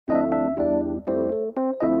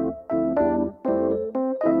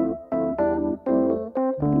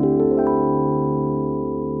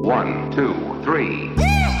One, two, three.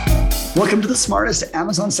 Welcome to the Smartest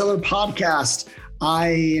Amazon Seller Podcast. I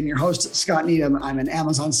am your host, Scott Needham. I'm an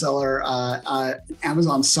Amazon seller,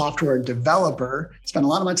 Amazon software developer. Spend a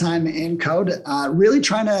lot of my time in code, really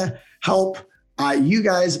trying to help you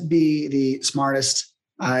guys be the smartest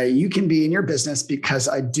you can be in your business, because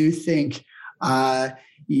I do think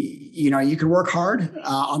you can work hard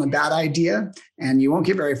on a bad idea and you won't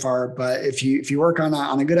get very far. But if you work on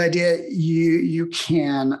a good idea, you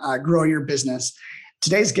can grow your business.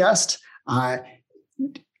 Today's guest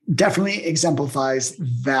definitely exemplifies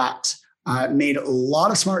that. Made a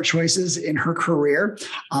lot of smart choices in her career.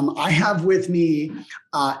 I have with me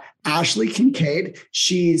Ashley Kinkaid.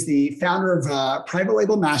 She's the founder of Private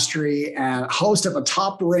Label Mastery and host of a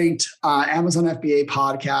top-ranked Amazon FBA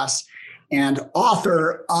podcast and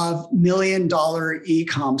author of $1 Million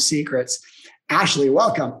E-com Secrets. Ashley,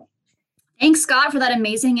 welcome. Thanks, Scott, for that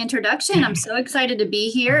amazing introduction. I'm so excited to be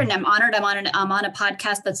here, and I'm honored I'm on a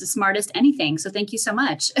podcast that's the smartest anything. So thank you so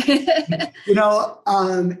much.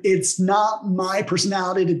 It's not my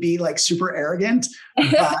personality to be like super arrogant,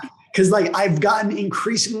 because I've gotten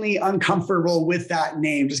increasingly uncomfortable with that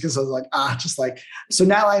name just because I was like, so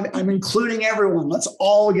now I'm including everyone. Let's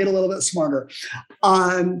all get a little bit smarter.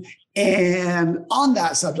 And on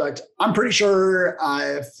that subject, I'm pretty sure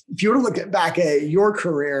if you were to look back at your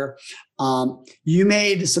career, you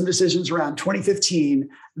made some decisions around 2015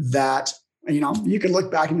 that, you could look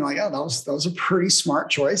back and be like, oh, that was a pretty smart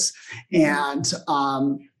choice. And,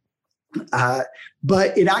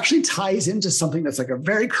 but it actually ties into something that's like a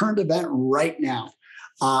very current event right now,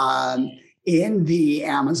 in the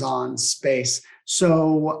Amazon space.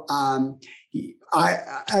 So,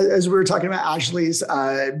 as we were talking about Ashley's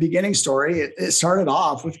beginning story, it started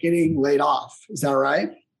off with getting laid off. Is that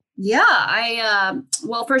right? Yeah,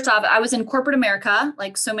 well, first off, I was in corporate America,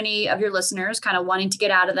 like so many of your listeners, kind of wanting to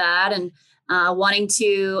get out of that and wanting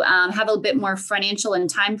to have a bit more financial and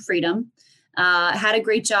time freedom. Had a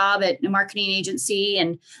great job at a marketing agency,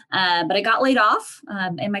 but I got laid off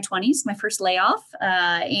in my 20s, my first layoff,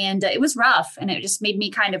 and it was rough. And it just made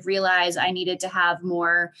me kind of realize I needed to have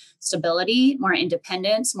more stability, more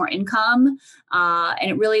independence, more income.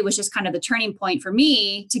 And it really was just kind of the turning point for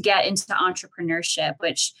me to get into entrepreneurship,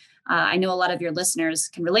 which I know a lot of your listeners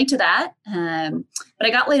can relate to that. But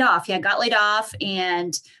I got laid off. Yeah, I got laid off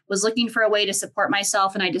and was looking for a way to support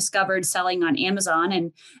myself. And I discovered selling on Amazon.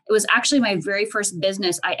 And it was actually my very first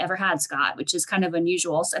business I ever had, Scott, which is kind of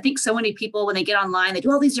unusual. So I think so many people, when they get online, they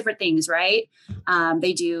do all these different things, right?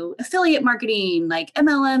 They do affiliate marketing, like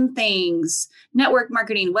MLM things, network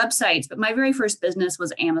marketing, websites. But my very first business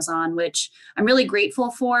was Amazon, which I'm really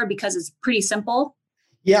grateful for because it's pretty simple.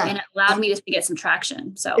 Yeah. And it allowed me to get some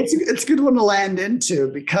traction. So it's a good one to land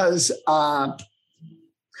into, because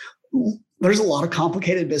there's a lot of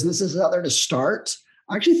complicated businesses out there to start.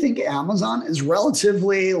 I actually think Amazon is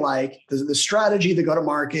relatively like the strategy, the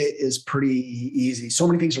go-to-market is pretty easy. So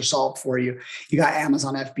many things are solved for you. You got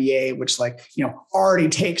Amazon FBA, which already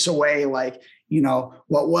takes away what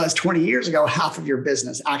was 20 years ago, half of your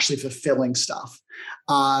business actually fulfilling stuff.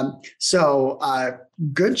 So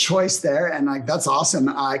good choice there. And that's awesome.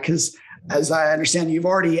 Because as I understand, you've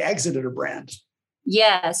already exited a brand.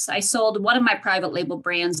 Yes, I sold one of my private label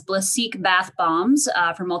brands, Blasique bath bombs,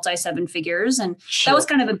 for multi-seven figures. And That was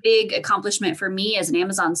kind of a big accomplishment for me as an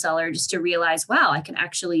Amazon seller, just to realize, wow, I can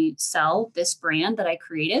actually sell this brand that I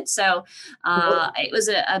created. So it was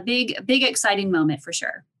a big, exciting moment for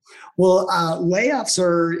sure. Well, layoffs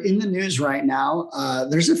are in the news right now.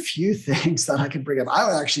 There's a few things that I could bring up.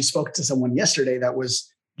 I actually spoke to someone yesterday that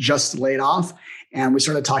was just laid off, and we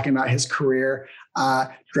started talking about his career,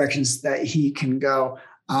 directions that he can go.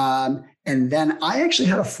 And then I actually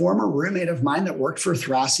had a former roommate of mine that worked for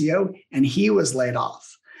Thrasio, and he was laid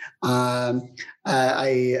off. Hopefully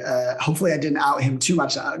I didn't out him too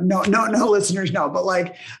much. No listeners know, but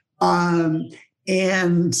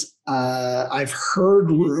I've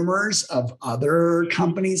heard rumors of other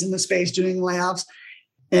companies in the space doing layoffs.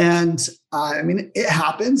 And it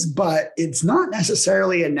happens, but it's not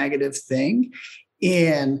necessarily a negative thing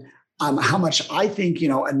in how much I think,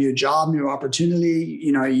 a new job, new opportunity,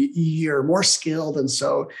 you're more skilled. And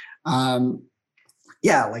so, you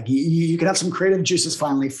could have some creative juices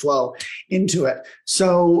finally flow into it.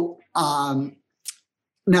 So,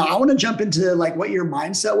 now I want to jump into what your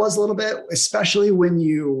mindset was a little bit, especially when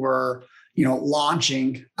you were,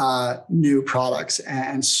 launching new products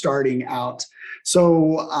and starting out.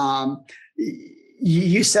 So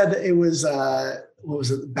you said that it was what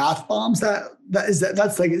was it, bath bombs? Is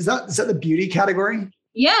that the beauty category?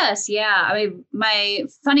 Yes, yeah. I mean,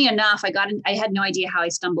 funny enough, I had no idea how I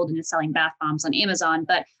stumbled into selling bath bombs on Amazon,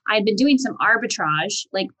 but I had been doing some arbitrage,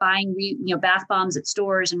 like buying, bath bombs at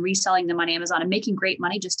stores and reselling them on Amazon and making great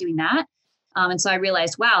money just doing that. And so I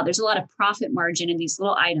realized, wow, there's a lot of profit margin in these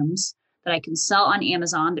little items that I can sell on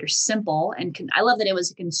Amazon. They're simple I love that it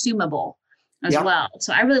was a consumable as Yeah. well.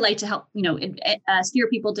 So I really like to help, steer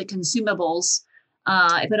people to consumables,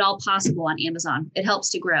 if at all possible on Amazon. It helps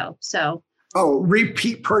to grow. So Oh,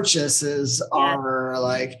 repeat purchases yeah. are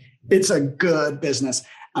like, it's a good business.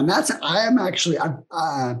 And I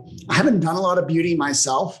haven't done a lot of beauty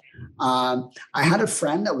myself. I had a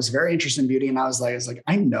friend that was very interested in beauty, and I was like,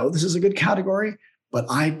 I know this is a good category, but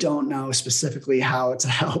I don't know specifically how to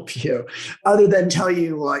help you, other than tell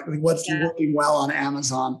you like what's working well on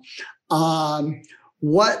Amazon.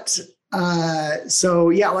 What so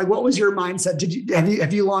yeah, like what was your mindset?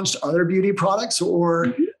 Have you launched other beauty products,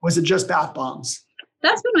 or was it just bath bombs?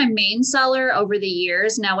 That's been my main seller over the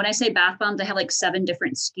years. Now, when I say bath bombs, I have like 7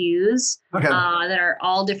 different SKUs Okay. That are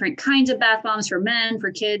all different kinds of bath bombs for men, for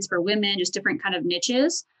kids, for women, just different kind of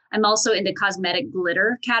niches. I'm also into cosmetic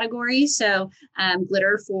glitter category. So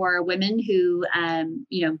glitter for women who,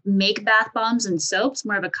 make bath bombs and soaps,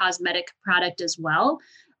 more of a cosmetic product as well.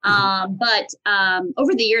 But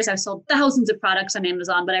over the years, I've sold thousands of products on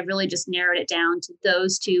Amazon, but I've really just narrowed it down to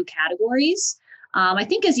those 2 categories. I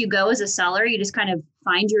think as you go as a seller, you just kind of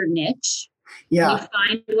find your niche. Yeah. You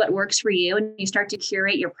find what works for you, and you start to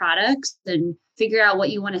curate your products and figure out what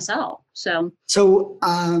you want to sell. So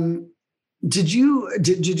did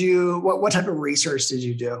you what type of research did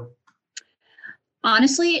you do?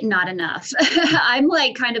 honestly, not enough. I'm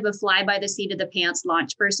like kind of a fly by the seat of the pants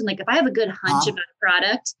launch person. Like if I have a good hunch about a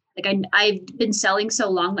product, like I've been selling so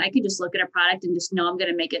long, I can just look at a product and just know I'm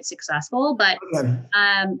going to make it successful. But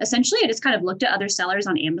essentially, I just kind of looked at other sellers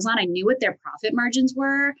on Amazon. I knew what their profit margins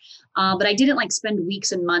were, but I didn't like spend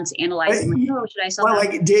weeks and months analyzing. Like, oh, should I sell? Well,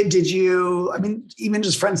 like did you? I mean, even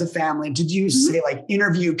just friends and family. Did you say like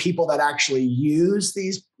interview people that actually use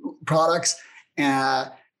these products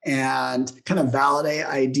and kind of validate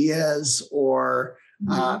ideas, or?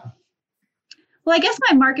 Well, I guess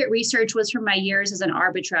my market research was from my years as an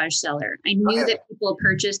arbitrage seller. I knew that people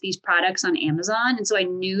purchase these products on Amazon. And so I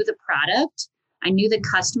knew the product, I knew the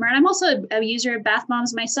customer, and I'm also a user of bath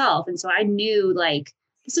bombs myself. And so I knew like,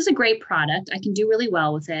 this is a great product. I can do really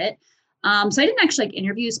well with it. So I didn't actually like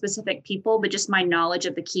interview specific people, but just my knowledge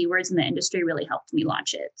of the keywords in the industry really helped me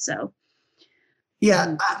launch it. So.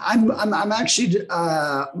 Yeah, I'm actually,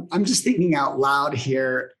 I'm just thinking out loud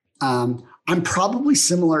here. I'm probably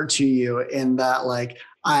similar to you in that, like,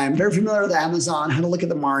 I'm very familiar with Amazon, how to look at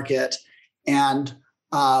the market, and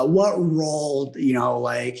what role,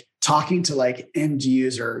 like talking to like end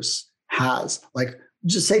users has, like,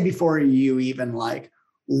 just say before you even like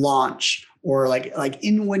launch, or like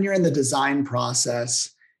when you're in the design process,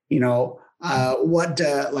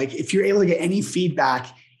 like if you're able to get any feedback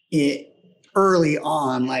early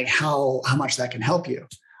on, like how much that can help you.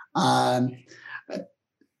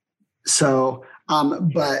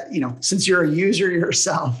 But since you're a user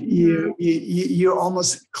yourself, you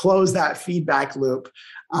almost close that feedback loop.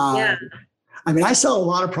 I mean, I sell a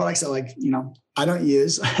lot of products that I don't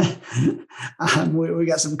use. We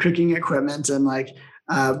got some cooking equipment, and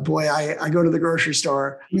boy, I go to the grocery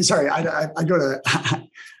store. I mean, sorry, I go to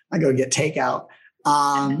I go get takeout.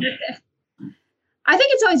 I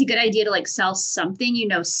think it's always a good idea to like sell something,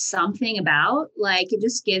 something about, like, it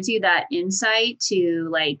just gives you that insight to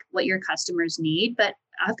like what your customers need. But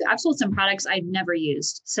I've sold some products I've never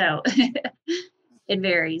used. So it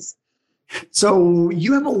varies. So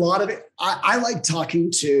you have a lot of it. I like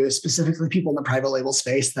talking to specifically people in the private label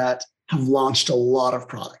space that have launched a lot of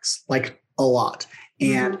products, like a lot,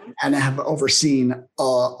 and have overseen a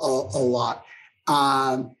lot.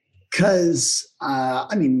 Because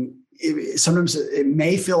I mean, sometimes it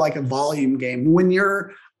may feel like a volume game when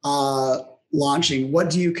you're launching. What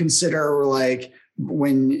do you consider like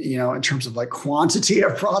when, in terms of like quantity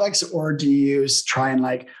of products, or do you try and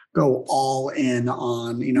like go all in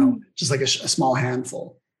on, just like a small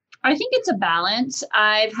handful? I think it's a balance.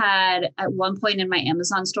 I've had at one point in my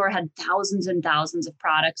Amazon store had thousands and thousands of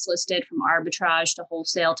products listed, from arbitrage to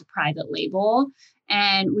wholesale to private label.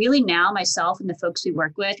 And really now myself and the folks we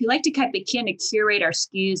work with, we like to kind of begin to curate our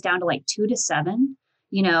SKUs down to like 2 to 7.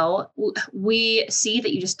 We see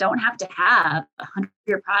that you just don't have to have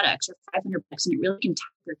 100 products or 500 products, and it really can tap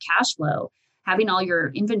your cash flow, having all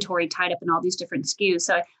your inventory tied up in all these different SKUs.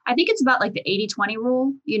 So I think it's about like the 80-20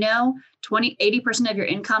 rule, 80% of your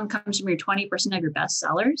income comes from your 20% of your best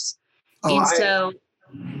sellers. I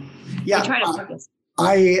try to focus.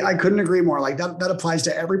 I couldn't agree more. Like that applies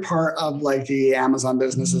to every part of like the Amazon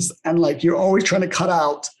businesses. And like you're always trying to cut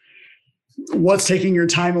out what's taking your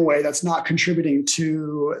time away that's not contributing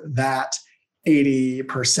to that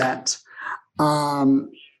 80%.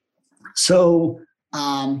 So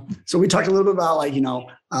we talked a little bit about like,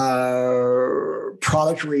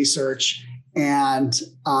 product research and,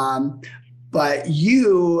 but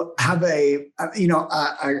you have a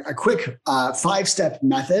quick 5-step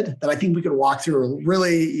method that I think we could walk through.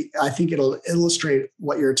 Really, I think it'll illustrate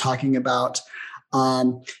what you're talking about.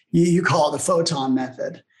 You call it the photon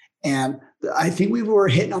method. And I think we were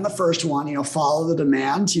hitting on the first one, follow the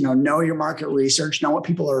demand, know your market research, know what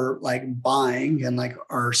people are like buying and like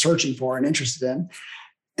are searching for and interested in.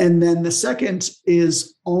 And then the second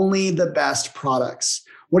is only the best products.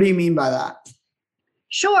 What do you mean by that?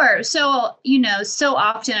 Sure. So, so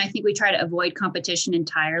often I think we try to avoid competition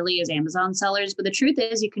entirely as Amazon sellers, but the truth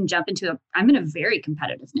is you can jump I'm in a very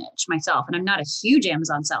competitive niche myself, and I'm not a huge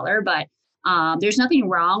Amazon seller, but there's nothing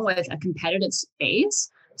wrong with a competitive space.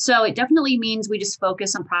 So it definitely means we just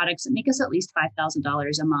focus on products that make us at least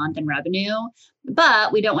 $5,000 a month in revenue,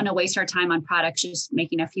 but we don't want to waste our time on products just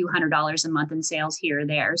making a few $100s a month in sales here or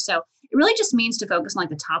there. So it really just means to focus on like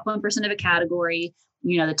the top 1% of a category,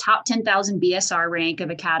 the top 10,000 BSR rank of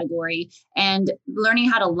a category, and learning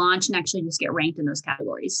how to launch and actually just get ranked in those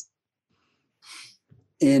categories.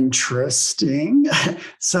 Interesting.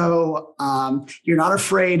 So you're not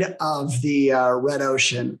afraid of the red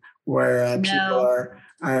ocean where people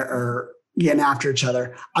are getting after each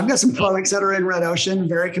other. I've got some products that are in red ocean,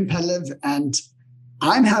 very competitive, and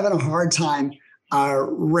I'm having a hard time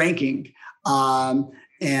ranking. Off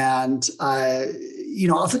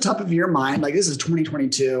the top of your mind, like this is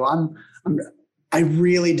 2022. I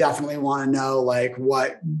really definitely want to know like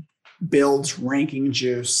what builds ranking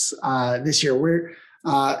juice this year. We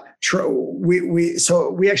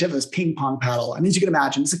actually have this ping pong paddle, and as you can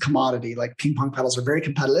imagine, it's a commodity. Like ping pong paddles are very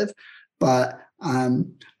competitive, but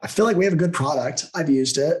I feel like we have a good product. I've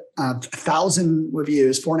used it, 1,000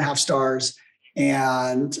 reviews, 4.5 stars.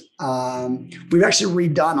 And we've actually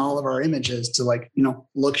redone all of our images to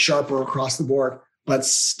look sharper across the board, but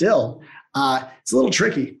still it's a little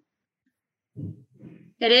tricky.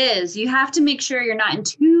 It is. You have to make sure you're not in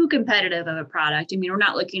too competitive of a product. I mean, we're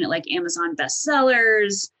not looking at like Amazon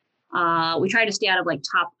bestsellers. We try to stay out of like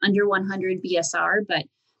top under 100 BSR, but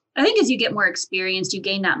I think as you get more experienced, you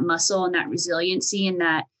gain that muscle and that resiliency and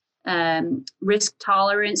that risk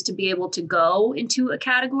tolerance to be able to go into a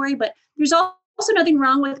category. But there's also nothing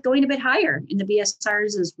wrong with going a bit higher in the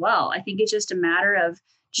BSRs as well. I think it's just a matter of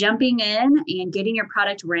jumping in and getting your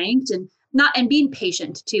product ranked and being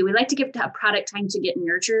patient too. We like to give a product time to get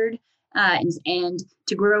nurtured and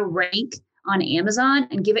to grow rank on Amazon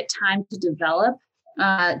and give it time to develop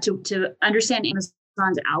to understand Amazon's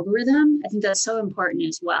algorithm. I think that's so important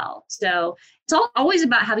as well. So it's always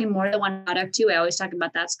about having more than one product too. I always talk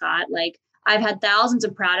about that, Scott. Like I've had thousands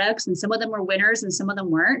of products and some of them were winners and some of them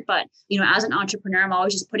weren't. But, as an entrepreneur, I'm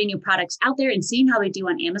always just putting new products out there and seeing how they do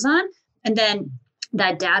on Amazon. And then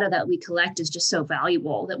that data that we collect is just so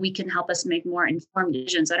valuable that we can help us make more informed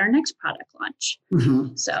decisions at our next product launch.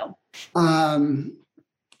 Mm-hmm. So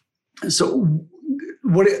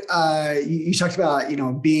what you talked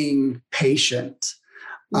about, being patient.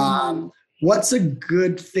 Mm-hmm. What's a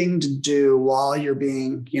good thing to do while you're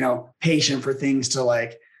being, patient for things to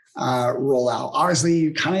roll out? Obviously,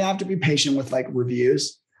 you kind of have to be patient with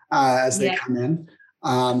reviews as they come in.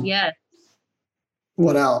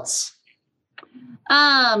 What else?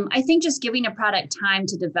 I think just giving a product time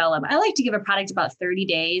to develop. I like to give a product about 30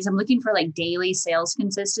 days. I'm looking for daily sales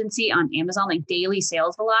consistency on Amazon, daily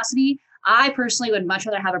sales velocity. I personally would much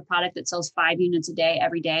rather have a product that sells 5 units a day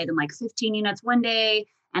every day than 15 units one day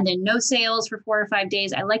and then no sales for 4 or 5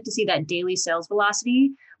 days. I like to see that daily sales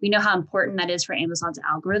velocity. We know how important that is for Amazon's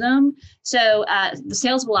algorithm. So the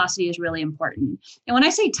sales velocity is really important. And when I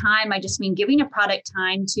say time, I just mean giving a product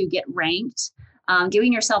time to get ranked,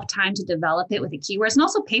 giving yourself time to develop it with the keywords, and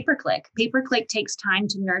also pay-per-click. Pay-per-click takes time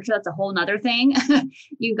to nurture. That's a whole nother thing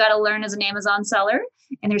you've got to learn as an Amazon seller.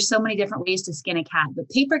 And there's so many different ways to skin a cat. But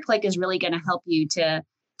pay-per-click is really going to help you to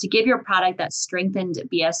give your product that strengthened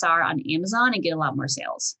BSR on Amazon and get a lot more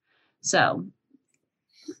sales. So.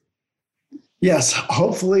 Yes,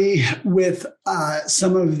 hopefully with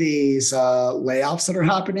some of these layoffs that are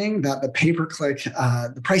happening, that the pay-per-click,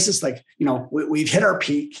 the prices, we've hit our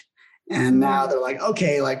peak. And now they're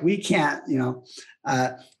okay, we can't,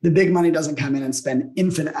 the big money doesn't come in and spend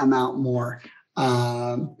infinite amount more.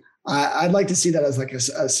 I'd like to see that as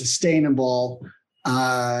a sustainable,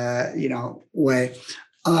 way.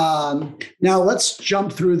 Now let's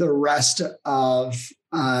jump through the rest of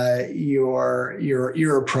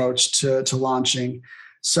your approach to launching.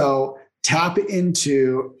 So tap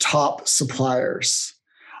into top suppliers.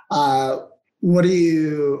 What do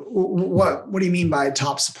you mean by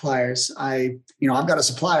top suppliers? I've got a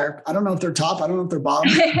supplier. I don't know if they're top. I don't know if they're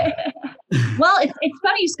bottom. Well, it's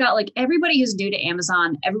funny, Scott. Like everybody who's new to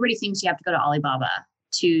Amazon, everybody thinks you have to go to Alibaba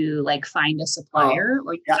to like find a supplier,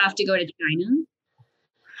 or you have to go to China.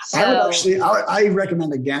 So, I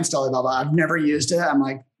recommend against Alibaba. I've never used it. I'm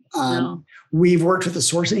like, we've worked with a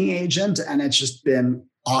sourcing agent and it's just been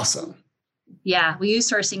awesome. Yeah, we use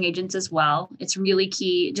sourcing agents as well. It's really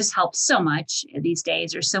key. It just helps so much these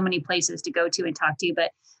days. There's so many places to go to and talk to.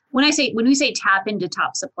 But when we say tap into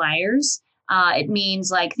top suppliers, it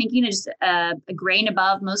means like thinking just a grain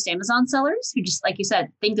above most Amazon sellers who just, like you said,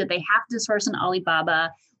 think that they have to source on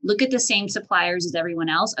Alibaba, look at the same suppliers as everyone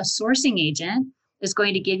else. A sourcing agent is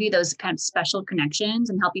going to give you those kind of special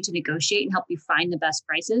connections and help you to negotiate and help you find the best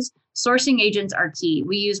prices. Sourcing agents are key.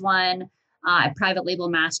 We use one at Private Label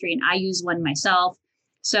Mastery, and I use one myself.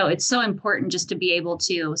 So it's so important just to be able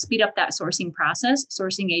to speed up that sourcing process.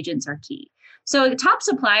 Sourcing agents are key. So a top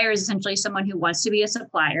supplier is essentially someone who wants to be a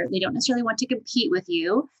supplier. They don't necessarily want to compete with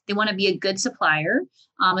you. They want to be a good supplier,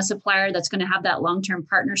 a supplier that's going to have that long-term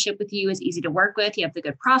partnership with you, is easy to work with. You have the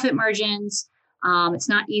good profit margins. It's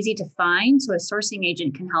not easy to find. So a sourcing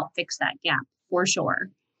agent can help fix that gap for sure.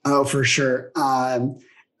 Oh, for sure.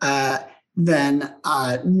 Then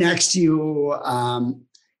next you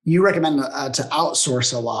recommend to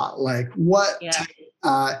outsource a lot. Like what,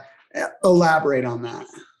 elaborate on that.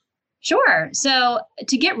 Sure. So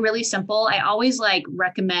to get really simple, I always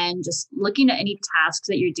recommend just looking at any tasks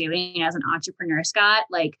that you're doing as an entrepreneur, Scott.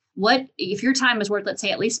 Like if your time is worth, let's say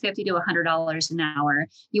at least $50 to $100 an hour,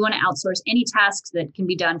 you want to outsource any tasks that can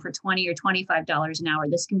be done for $20 or $25 an hour.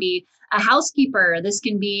 This can be a housekeeper. This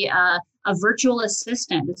can be a virtual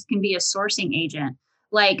assistant. This can be a sourcing agent.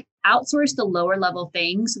 Like outsource the lower level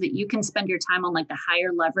things so that you can spend your time on the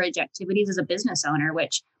higher leverage activities as a business owner,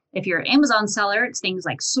 which if you're an Amazon seller, it's things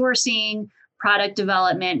like sourcing, product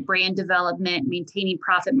development, brand development, maintaining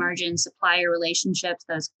profit margins, supplier relationships,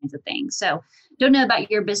 those kinds of things. So don't know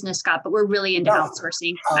about your business, Scott, but we're really into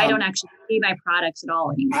outsourcing. I don't actually see my products at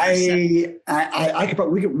all anymore.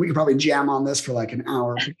 We could probably jam on this for an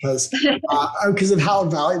hour because of how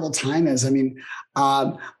valuable time is. I mean,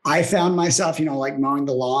 I found myself, mowing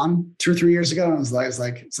the lawn 2 or 3 years ago, and it's like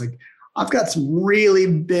I've got some really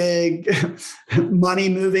big money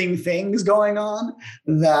moving things going on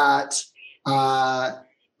that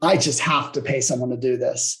I just have to pay someone to do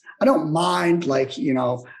this. I don't mind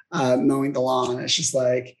mowing the lawn. It's just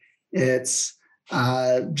it's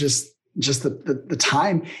just the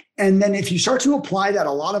time. And then if you start to apply that,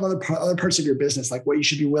 a lot of other parts of your business, like what you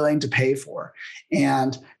should be willing to pay for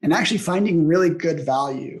and actually finding really good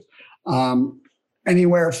value,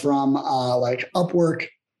 anywhere from Upwork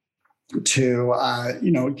to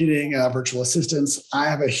getting virtual assistants. I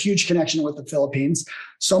have a huge connection with the Philippines,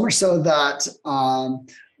 so much so that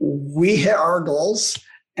we hit our goals,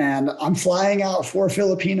 and I'm flying out 4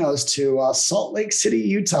 Filipinos to Salt Lake City,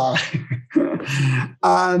 Utah.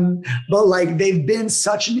 But they've been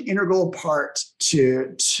such an integral part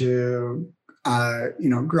to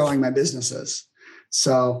growing my businesses.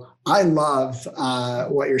 So I love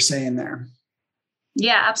what you're saying there.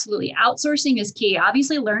 Yeah, absolutely. Outsourcing is key.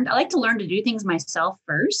 Obviously, I like to learn to do things myself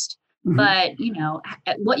first, but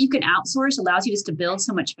what you can outsource allows you just to build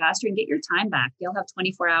so much faster and get your time back. You'll have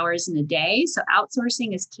 24 hours in a day. So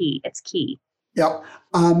outsourcing is key. It's key. Yep.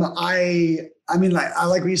 I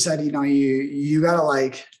like what you said, you gotta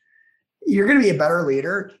you're going to be a better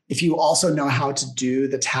leader if you also know how to do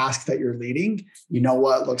the task that you're leading. You know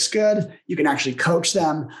what looks good. You can actually coach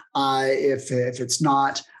them if it's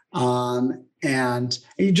not. And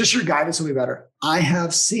your guidance will be better. I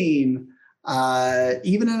have seen,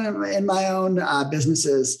 even in my own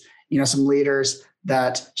businesses, some leaders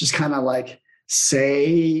that just kind of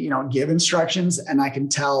say, give instructions. And I can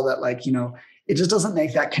tell that it just doesn't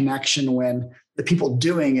make that connection when the people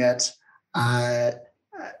doing it, the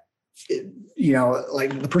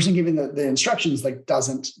person giving the instructions,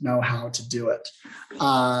 doesn't know how to do it.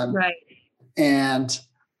 Right. And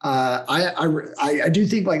I do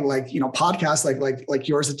think podcasts like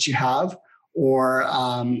yours that you have, or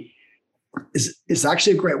is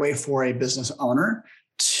actually a great way for a business owner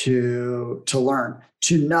to learn,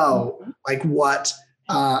 to know what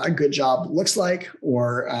a good job looks like,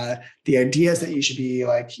 or the ideas that you should be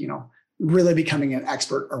really becoming an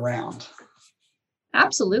expert around.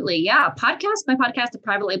 Absolutely. Yeah. My podcast, the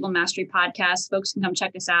Private Label Mastery Podcast. Folks can come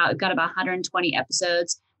check us out. We've got about 120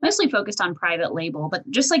 episodes, mostly focused on private label. But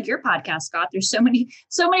just like your podcast, Scott, there's so many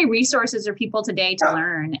resources for people today to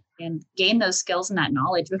learn and gain those skills and that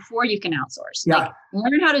knowledge before you can outsource. Yeah. Like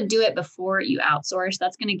learn how to do it before you outsource.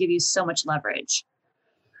 That's going to give you so much leverage.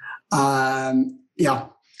 Yeah.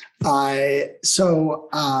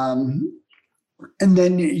 And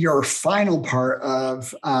then your final part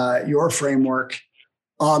of your framework,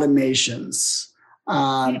 automations.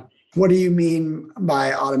 What do you mean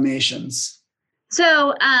by automations?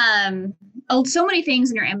 So, so many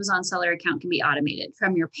things in your Amazon seller account can be automated,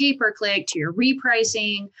 from your pay-per-click to your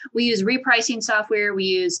repricing. We use repricing software. We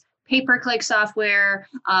use pay-per-click software.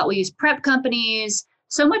 We use prep companies.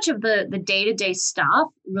 So much of the day-to-day stuff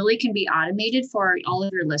really can be automated for all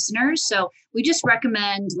of your listeners. So we just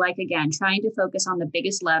recommend, like, again, trying to focus on the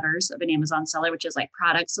biggest levers of an Amazon seller, which is like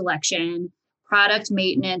product selection, product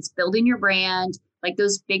maintenance, building your brand, like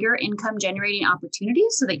those bigger income generating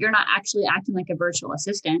opportunities, so that you're not actually acting like a virtual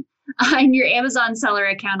assistant in your Amazon seller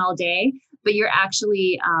account all day, but you're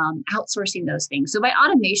actually outsourcing those things. So by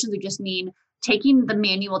automations, we just mean taking the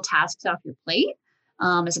manual tasks off your plate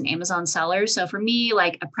as an Amazon seller. So for me,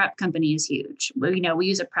 like a prep company is huge. We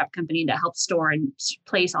use a prep company to help store and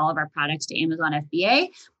place all of our products to Amazon FBA,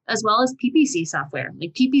 as well as PPC software.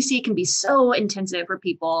 Like PPC can be so intensive for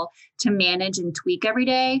people to manage and tweak every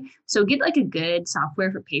day. So get like a good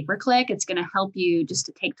software for pay-per-click. It's going to help you just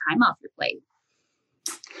to take time off your plate.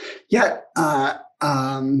 Yeah.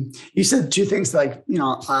 You said two things, like,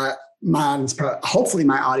 hopefully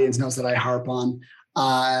my audience knows that I harp on,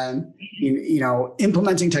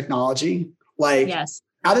 implementing technology, like yes.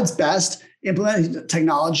 At its best, implementing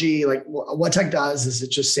technology, like what tech does is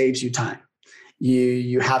it just saves you time.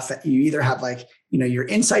 You either have like, your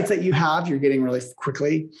insights that you're getting really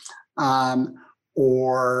quickly,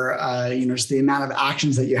 or just the amount of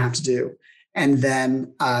actions that you have to do. And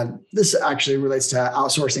then this actually relates to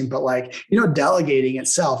outsourcing, but like, delegating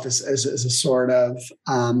itself is a sort of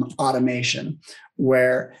automation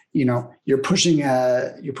where, you're pushing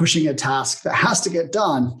a task that has to get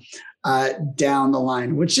done down the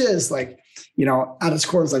line, which is like, at its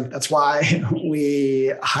core is like, that's why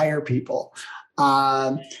we hire people.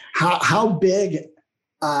 How big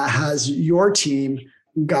has your team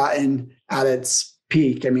gotten at its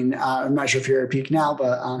peak? I mean, I'm not sure if you're at peak now,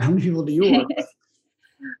 but how many people do you work with?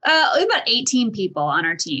 About 18 people on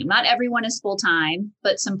our team. Not everyone is full-time,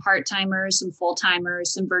 but some part-timers, some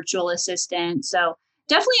full-timers, some virtual assistants. So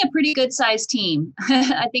definitely a pretty good sized team.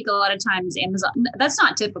 I think a lot of times Amazon, that's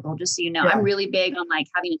not typical, just so you know. Yeah. I'm really big on like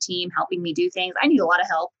having a team helping me do things. I need a lot of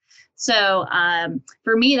help. So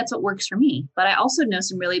for me, that's what works for me. But I also know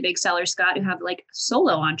some really big sellers, Scott, who have like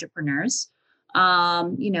solo entrepreneurs,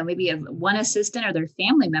 maybe one assistant or their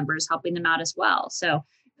family members helping them out as well. So it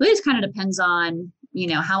really just kind of depends on,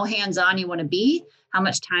 how hands-on you want to be, how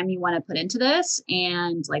much time you want to put into this,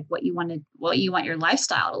 and like what you want your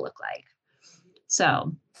lifestyle to look like.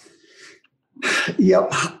 So.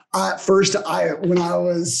 Yep. First, when I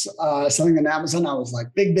was selling on Amazon, I was like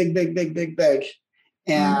big.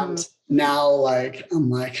 And now like, I'm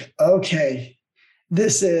like, okay,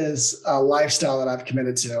 this is a lifestyle that I've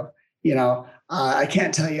committed to. I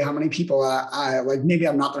can't tell you how many people I like, maybe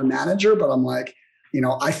I'm not their manager, but I'm like,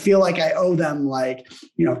 I feel like I owe them, like,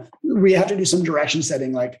 we have to do some direction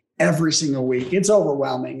setting like every single week. It's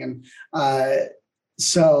overwhelming. And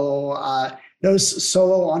so those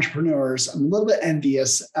solo entrepreneurs, I'm a little bit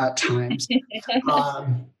envious at times.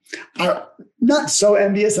 I'm not so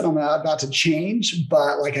envious that I'm about to change,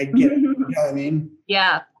 but like I get it, you know what I mean?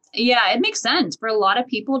 Yeah. Yeah, it makes sense. For a lot of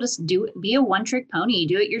people, just be a one-trick pony,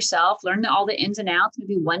 do it yourself, learn all the ins and outs,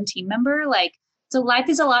 maybe one team member. Like, so life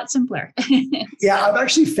is a lot simpler. Yeah, I've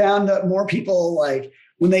actually found that more people, like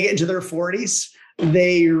when they get into their 40s,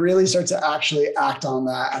 they really start to actually act on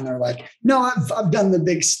that. And they're like, no, I've done the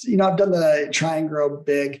big, I've done the try and grow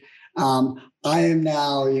big. I am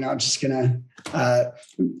now, just going to,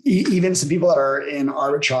 even some people that are in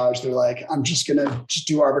arbitrage, they're like, I'm just going to just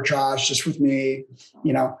do arbitrage just with me,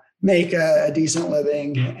 make a decent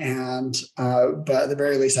living. And, but at the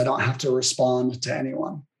very least, I don't have to respond to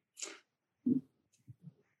anyone.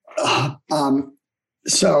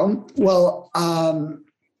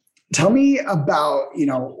 Tell me about,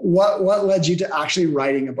 what led you to actually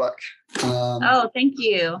writing a book? Thank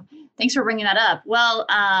you. Thanks for bringing that up. Well,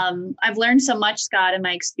 I've learned so much, Scott, in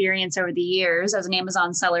my experience over the years as an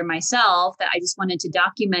Amazon seller myself, that I just wanted to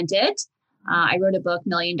document it. I wrote a book, $1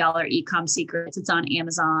 Million E-com Secrets. It's on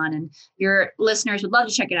Amazon, and your listeners would love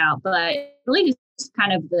to check it out. But really just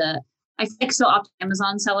kind of I think so often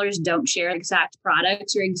Amazon sellers don't share exact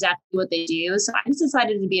products or exactly what they do. So I just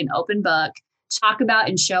decided to be an open book, talk about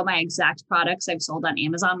and show my exact products I've sold on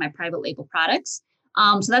Amazon, my private label products.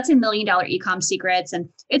 So that's $1 million e-com secrets. And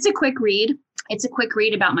it's a quick read. It's a quick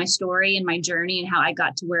read about my story and my journey and how I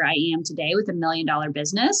got to where I am today with $1 million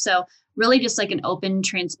business. So really just like an open,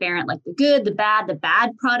 transparent, like the good, the bad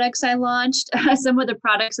products I launched, some of the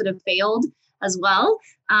products that have failed as well.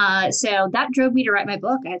 So that drove me to write my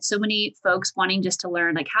book. I had so many folks wanting just to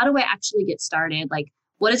learn, like, how do I actually get started? Like,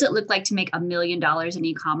 what does it look like to make $1 million in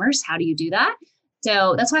e-commerce? How do you do that?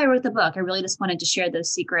 So that's why I wrote the book. I really just wanted to share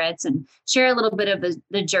those secrets and share a little bit of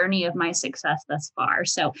the journey of my success thus far.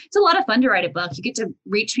 So it's a lot of fun to write a book. You get to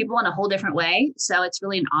reach people in a whole different way. So it's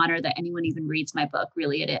really an honor that anyone even reads my book.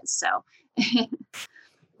 Really, it is. So.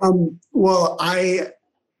 Well,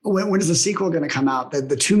 when is the sequel going to come out? The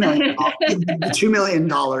 $2 million, the $2 million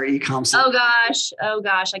e-com sequel. Oh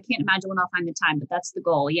gosh. I can't imagine when I'll find the time, but that's the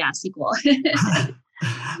goal. Yeah. Sequel.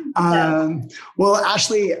 Well,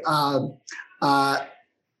 Ashley,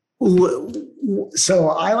 so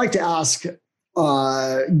I like to ask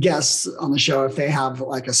guests on the show if they have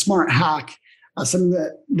like a smart hack, something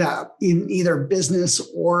that in either business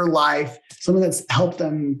or life, something that's helped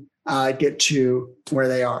them get to where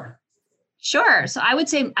they are. Sure. So I would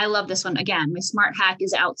say I love this one. Again, my smart hack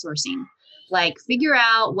is outsourcing. Like figure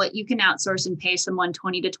out what you can outsource and pay someone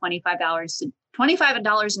 $20 to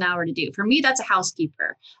 $25 an hour to do. For me, that's a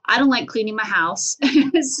housekeeper. I don't like cleaning my house.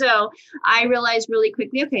 So I realized really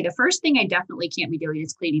quickly, okay, the first thing I definitely can't be doing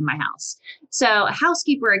is cleaning my house. So a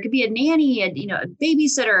housekeeper, it could be a nanny, a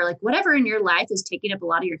babysitter, like whatever in your life is taking up a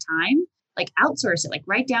lot of your time, like outsource it, like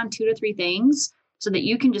write down 2 to 3 things so that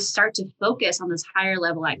you can just start to focus on this higher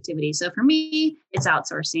level activity. So for me, it's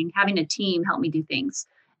outsourcing, having a team help me do things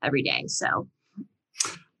every day. So.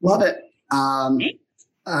 Love it.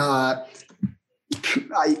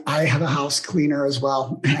 I have a house cleaner as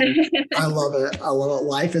well. I love it.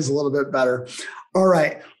 Life is a little bit better. All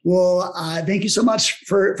right. Well, thank you so much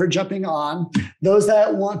for jumping on. Those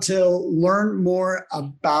that want to learn more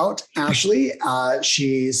about Ashley,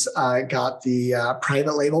 she's got the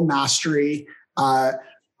Private Label Mastery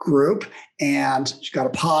group, and she's got a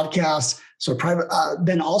podcast. So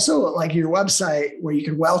then also like your website where you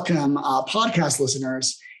can welcome podcast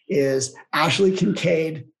listeners is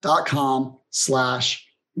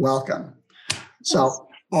ashleykinkaid.com/welcome. So,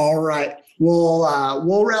 all right,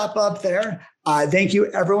 we'll wrap up there. Thank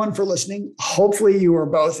you everyone for listening. Hopefully you were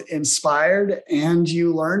both inspired and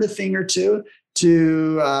you learned a thing or two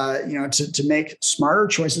to make smarter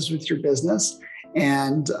choices with your business.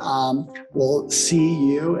 And we'll see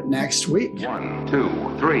you next week. 1,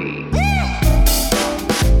 2, 3.